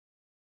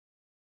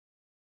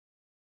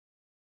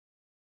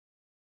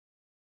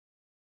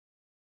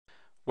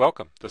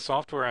Welcome. The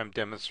software I'm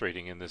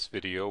demonstrating in this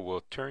video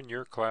will turn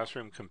your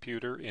classroom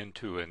computer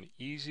into an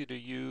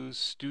easy-to-use,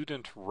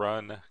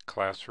 student-run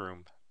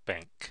classroom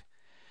bank.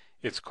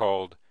 It's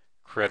called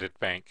Credit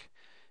Bank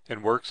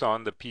and works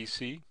on the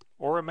PC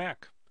or a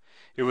Mac.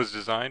 It was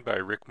designed by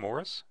Rick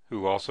Morris,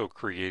 who also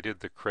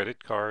created the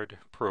credit card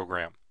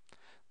program.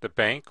 The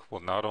bank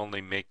will not only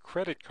make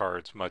credit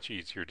cards much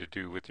easier to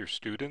do with your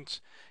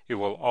students, it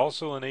will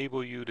also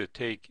enable you to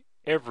take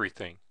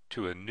everything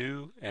to a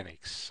new and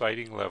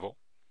exciting level.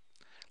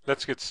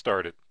 Let's get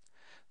started.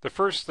 The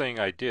first thing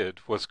I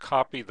did was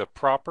copy the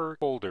proper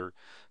folder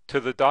to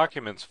the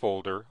Documents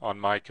folder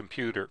on my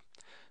computer.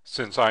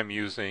 Since I'm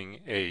using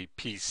a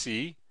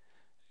PC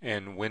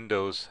and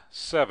Windows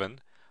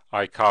 7,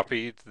 I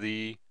copied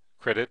the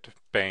Credit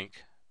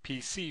Bank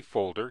PC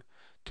folder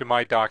to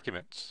my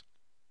Documents.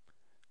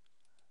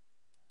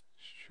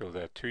 Show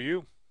that to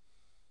you.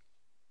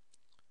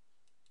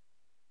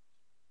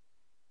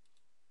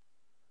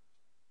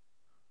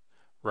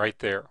 Right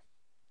there.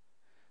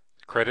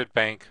 Credit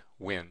Bank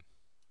Win.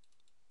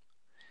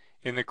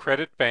 In the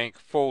Credit Bank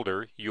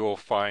folder, you will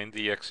find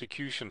the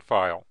execution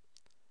file.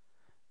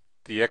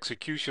 The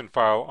execution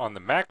file on the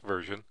Mac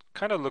version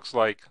kind of looks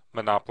like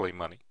Monopoly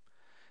money.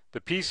 The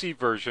PC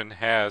version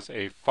has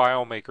a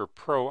FileMaker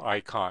Pro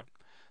icon,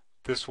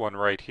 this one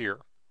right here,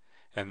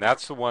 and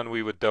that's the one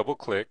we would double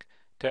click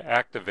to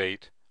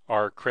activate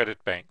our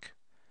Credit Bank.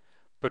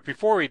 But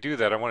before we do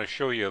that, I want to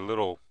show you a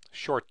little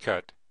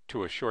shortcut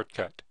to a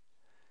shortcut.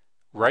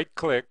 Right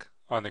click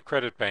on the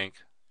Credit Bank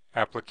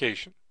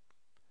application.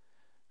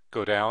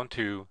 Go down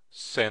to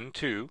Send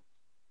To,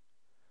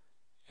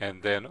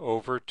 and then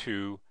over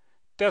to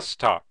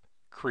Desktop.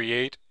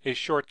 Create a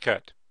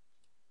shortcut.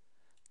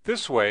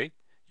 This way,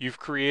 you've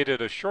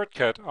created a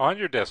shortcut on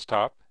your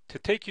desktop to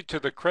take you to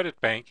the Credit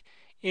Bank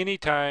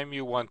anytime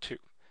you want to,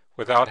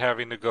 without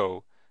having to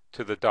go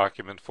to the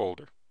document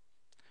folder.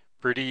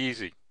 Pretty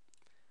easy.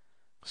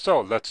 So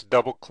let's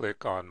double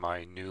click on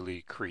my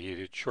newly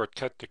created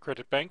shortcut to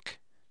Credit Bank,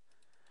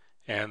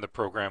 and the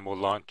program will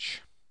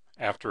launch.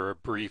 After a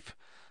brief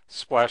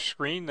splash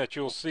screen that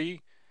you'll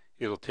see,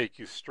 it'll take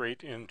you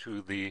straight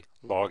into the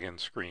login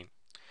screen.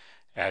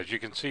 As you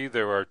can see,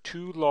 there are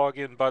two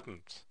login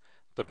buttons.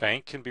 The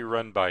bank can be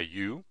run by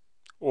you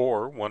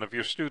or one of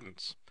your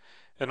students.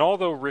 And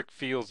although Rick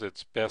feels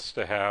it's best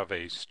to have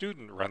a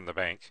student run the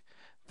bank,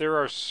 there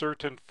are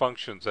certain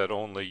functions that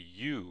only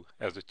you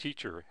as a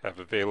teacher have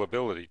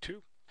availability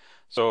to.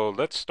 So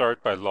let's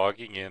start by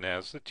logging in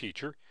as the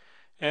teacher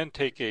and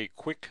take a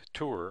quick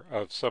tour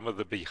of some of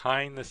the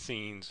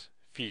behind-the-scenes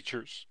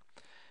features.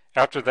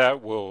 After that,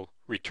 we'll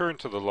return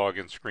to the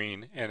login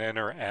screen and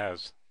enter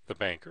as the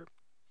banker.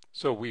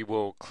 So we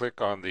will click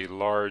on the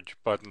large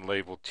button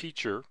labeled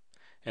Teacher,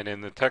 and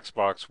in the text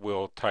box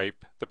we'll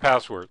type the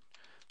password,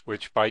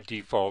 which by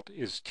default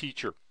is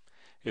Teacher.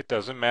 It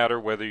doesn't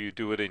matter whether you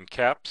do it in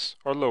caps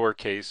or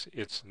lowercase,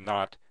 it's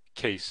not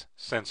case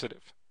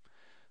sensitive.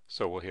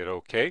 So we'll hit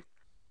OK,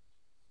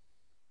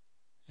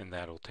 and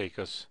that'll take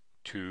us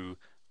to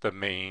the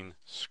main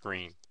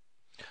screen.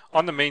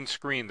 On the main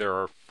screen there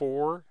are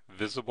 4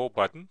 visible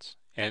buttons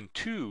and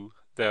 2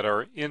 that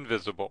are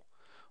invisible.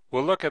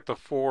 We'll look at the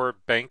 4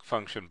 bank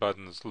function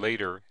buttons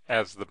later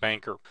as the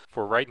banker.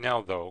 For right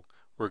now though,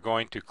 we're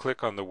going to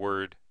click on the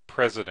word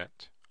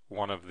President,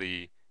 one of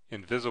the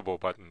invisible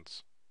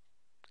buttons,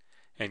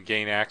 and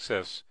gain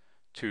access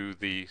to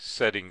the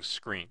settings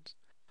screen.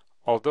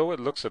 Although it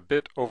looks a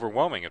bit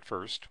overwhelming at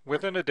first,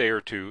 within a day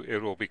or two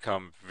it will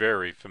become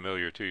very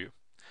familiar to you.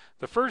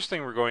 The first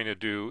thing we're going to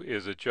do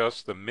is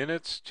adjust the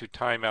minutes to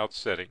timeout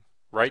setting.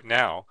 Right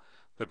now,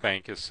 the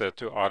bank is set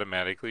to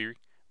automatically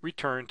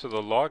return to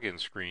the login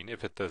screen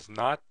if it does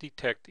not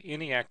detect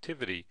any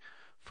activity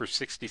for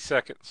 60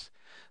 seconds.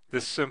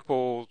 This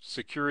simple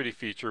security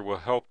feature will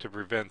help to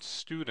prevent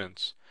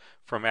students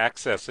from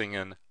accessing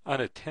an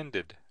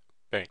unattended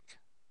bank.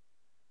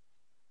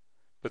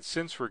 But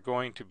since we're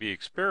going to be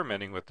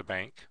experimenting with the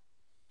bank,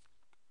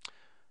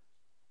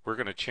 we're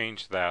going to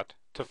change that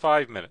to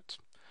 5 minutes.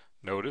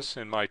 Notice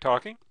in my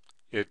talking,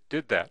 it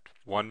did that,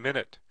 1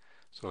 minute.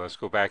 So let's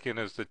go back in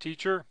as the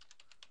teacher,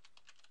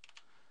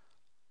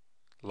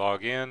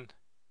 log in,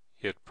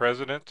 hit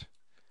President,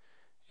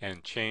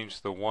 and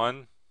change the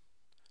 1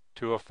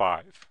 to a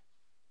 5.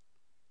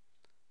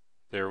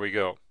 There we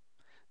go.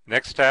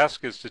 Next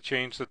task is to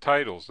change the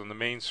titles in the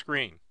main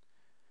screen.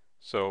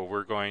 So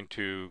we're going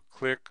to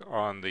click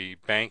on the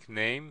bank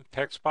name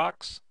text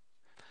box.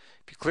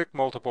 If you click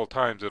multiple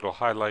times, it'll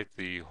highlight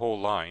the whole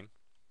line.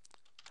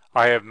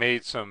 I have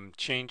made some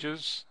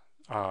changes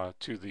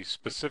to the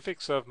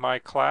specifics of my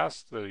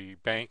class, the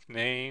bank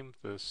name,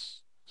 the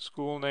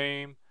school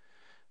name,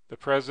 the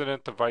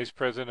president, the vice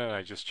president.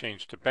 I just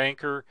changed to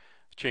banker,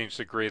 changed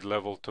the grade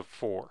level to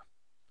 4.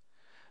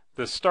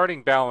 The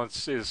starting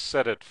balance is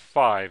set at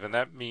 5, and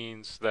that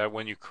means that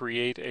when you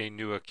create a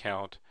new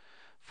account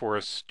for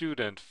a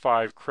student,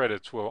 5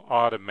 credits will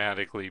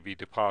automatically be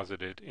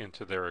deposited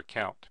into their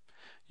account.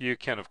 You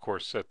can of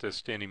course set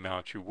this to any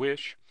amount you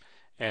wish,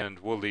 and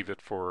we'll leave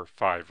it for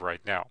 5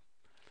 right now.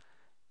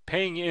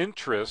 Paying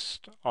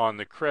interest on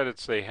the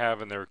credits they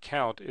have in their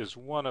account is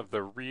one of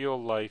the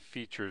real-life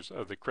features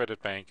of the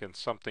credit bank and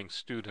something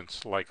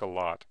students like a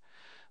lot.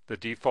 The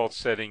default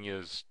setting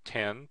is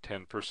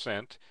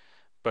 10%,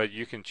 but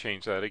you can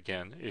change that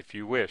again if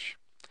you wish.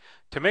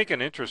 To make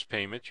an interest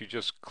payment, you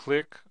just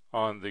click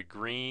on the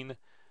green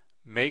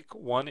Make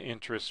One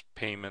Interest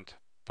Payment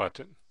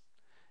button.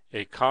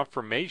 A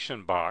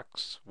confirmation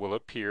box will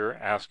appear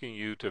asking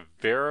you to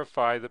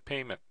verify the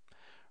payment.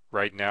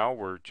 Right now,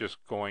 we're just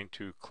going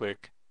to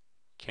click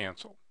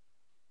Cancel.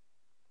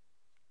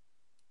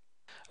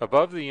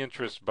 Above the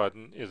interest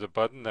button is a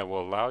button that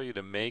will allow you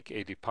to make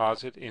a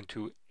deposit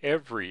into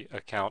every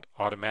account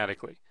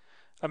automatically.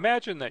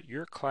 Imagine that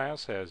your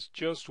class has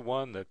just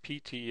won the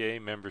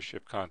PTA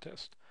membership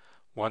contest.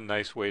 One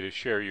nice way to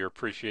share your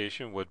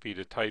appreciation would be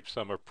to type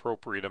some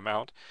appropriate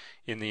amount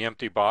in the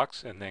empty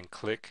box and then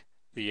click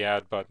the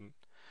Add button.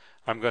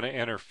 I'm going to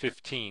enter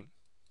 15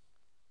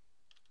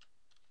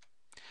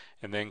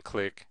 and then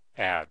click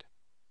Add.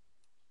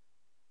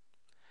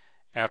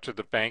 After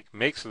the bank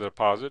makes the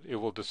deposit, it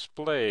will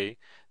display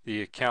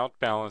the account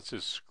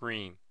balances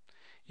screen.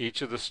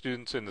 Each of the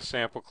students in the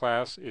sample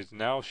class is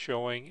now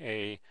showing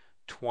a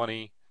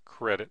 20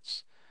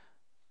 credits.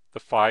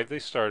 The 5 they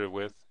started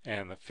with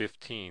and the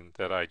 15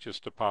 that I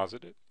just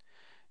deposited.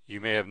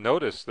 You may have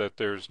noticed that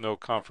there's no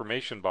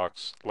confirmation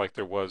box like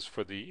there was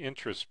for the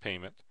interest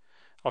payment.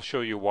 I'll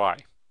show you why.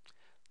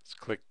 Let's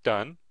click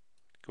Done,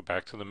 go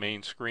back to the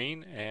main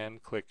screen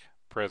and click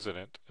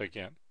President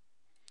again.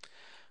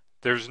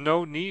 There's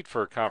no need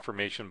for a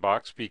confirmation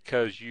box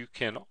because you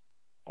can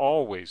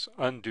always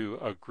undo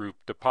a group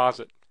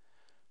deposit.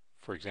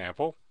 For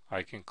example,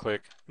 I can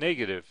click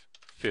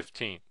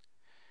 -15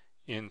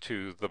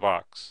 into the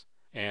box,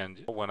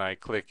 and when I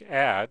click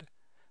Add,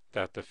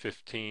 that the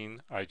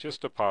 15 I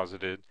just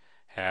deposited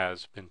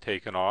has been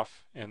taken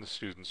off and the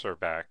students are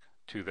back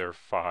to their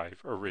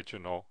 5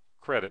 original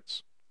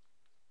credits.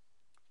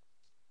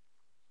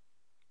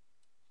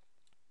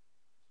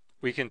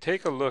 We can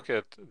take a look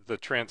at the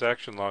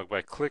transaction log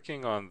by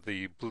clicking on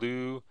the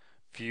blue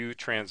View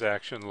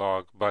Transaction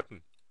Log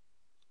button.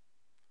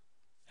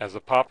 As the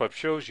pop-up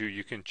shows you,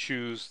 you can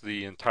choose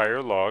the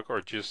entire log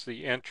or just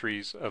the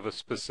entries of a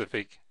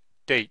specific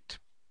date.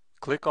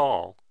 Click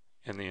All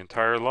and the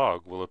entire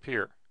log will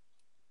appear.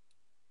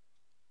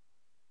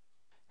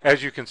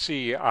 As you can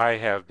see, I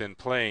have been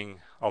playing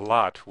a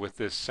lot with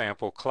this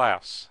sample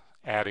class,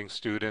 adding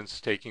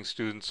students, taking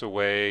students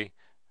away,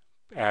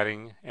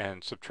 adding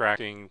and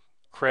subtracting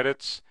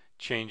credits,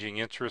 changing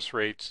interest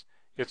rates.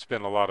 It's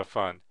been a lot of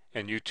fun,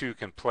 and you too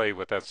can play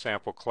with that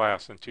sample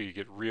class until you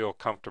get real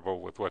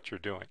comfortable with what you're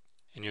doing.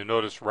 And you'll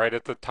notice right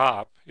at the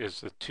top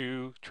is the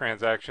 2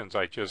 transactions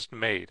I just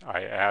made.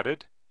 I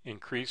added,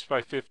 increased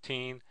by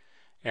 15,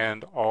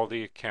 and all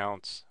the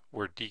accounts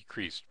were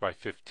decreased by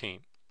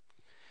 15.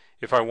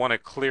 If I want to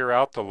clear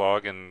out the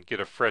log and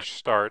get a fresh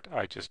start,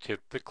 I just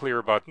hit the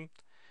clear button,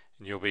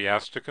 and you'll be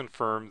asked to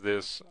confirm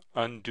this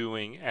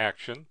undoing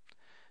action.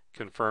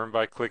 Confirm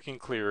by clicking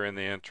clear and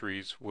the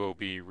entries will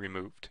be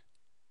removed.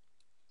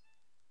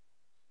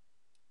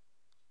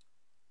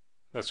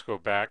 Let's go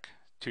back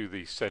to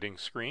the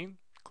settings screen.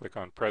 Click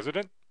on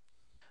President.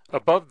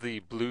 Above the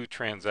blue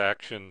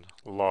transaction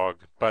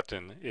log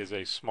button is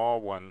a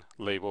small one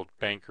labeled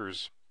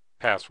Banker's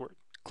Password.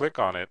 Click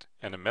on it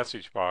and a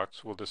message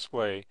box will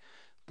display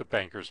the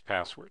banker's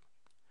password.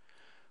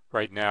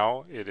 Right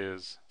now it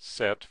is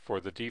set for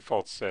the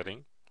default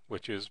setting,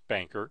 which is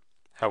banker.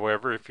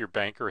 However, if your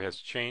banker has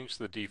changed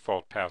the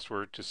default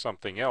password to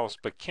something else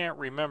but can't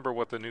remember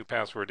what the new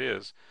password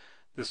is,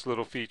 this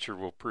little feature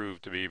will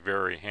prove to be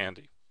very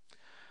handy.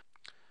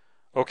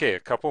 Okay, a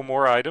couple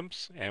more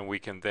items and we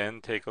can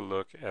then take a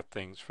look at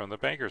things from the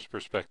banker's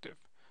perspective.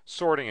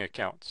 Sorting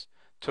accounts.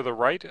 To the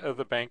right of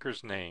the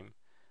banker's name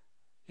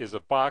is a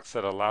box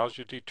that allows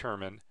you to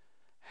determine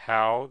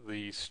how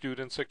the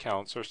students'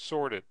 accounts are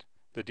sorted.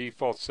 The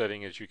default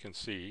setting, as you can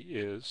see,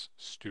 is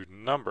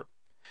student number.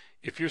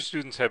 If your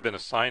students have been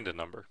assigned a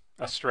number,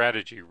 a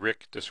strategy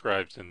Rick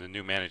describes in the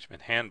New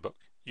Management Handbook,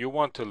 you'll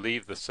want to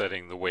leave the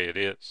setting the way it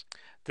is.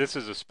 This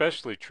is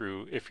especially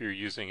true if you're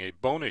using a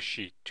bonus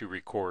sheet to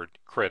record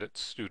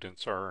credits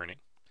students are earning.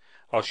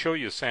 I'll show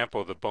you a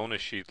sample of the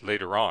bonus sheet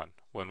later on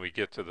when we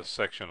get to the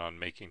section on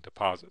making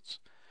deposits.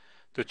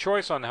 The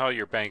choice on how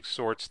your bank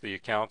sorts the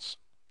accounts,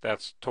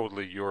 that's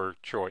totally your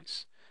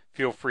choice.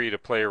 Feel free to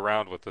play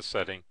around with the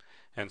setting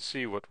and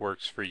see what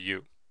works for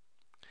you.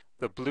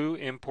 The blue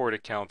Import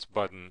Accounts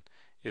button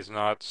is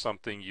not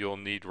something you'll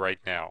need right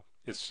now.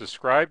 It's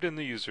described in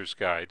the user's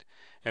guide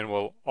and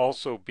will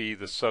also be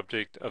the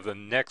subject of the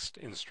next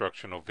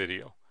instructional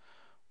video.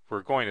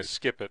 We're going to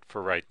skip it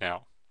for right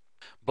now.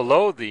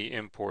 Below the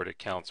Import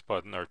Accounts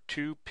button are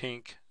 2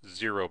 pink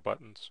 0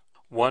 buttons.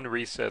 One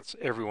resets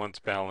everyone's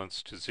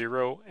balance to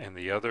 0 and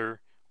the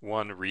other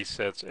one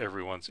resets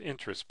everyone's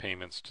interest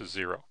payments to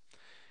 0.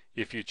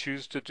 If you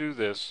choose to do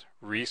this,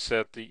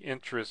 reset the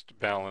interest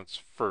balance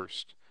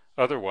first.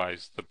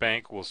 Otherwise, the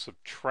bank will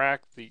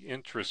subtract the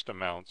interest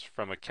amounts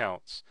from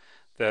accounts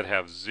that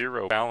have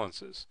 0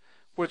 balances,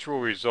 which will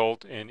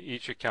result in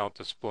each account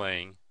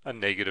displaying a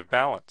negative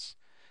balance.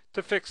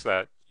 To fix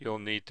that, you'll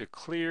need to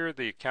clear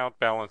the account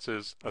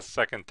balances a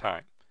second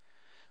time.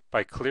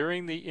 By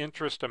clearing the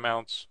interest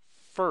amounts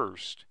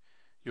first,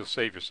 you'll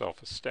save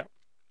yourself a step.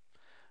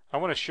 I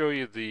want to show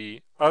you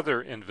the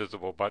other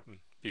invisible button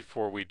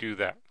before we do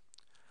that.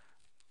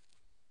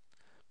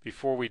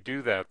 Before we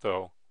do that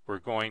though, we're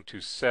going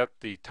to set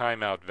the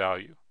timeout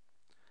value.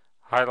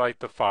 Highlight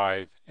the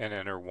 5 and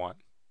enter 1.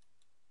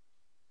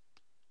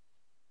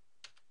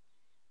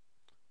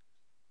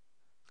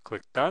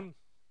 Click Done.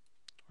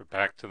 We're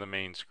back to the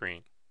main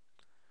screen.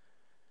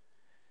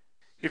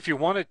 If you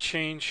want to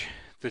change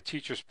the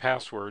teacher's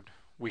password,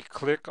 we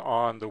click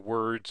on the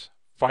words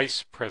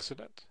Vice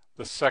President,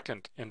 the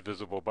second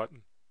invisible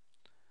button.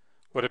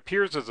 What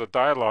appears is a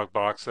dialog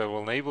box that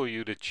will enable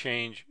you to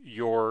change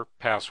your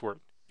password.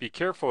 Be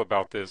careful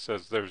about this,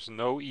 as there's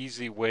no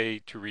easy way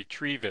to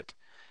retrieve it.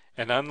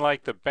 And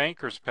unlike the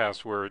banker's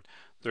password,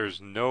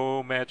 there's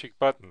no magic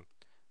button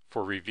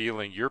for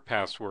revealing your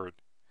password.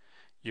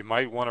 You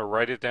might want to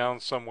write it down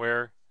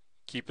somewhere,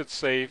 keep it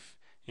safe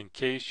in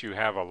case you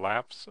have a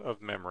lapse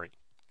of memory.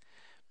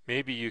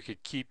 Maybe you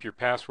could keep your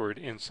password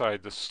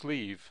inside the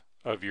sleeve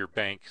of your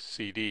bank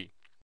CD.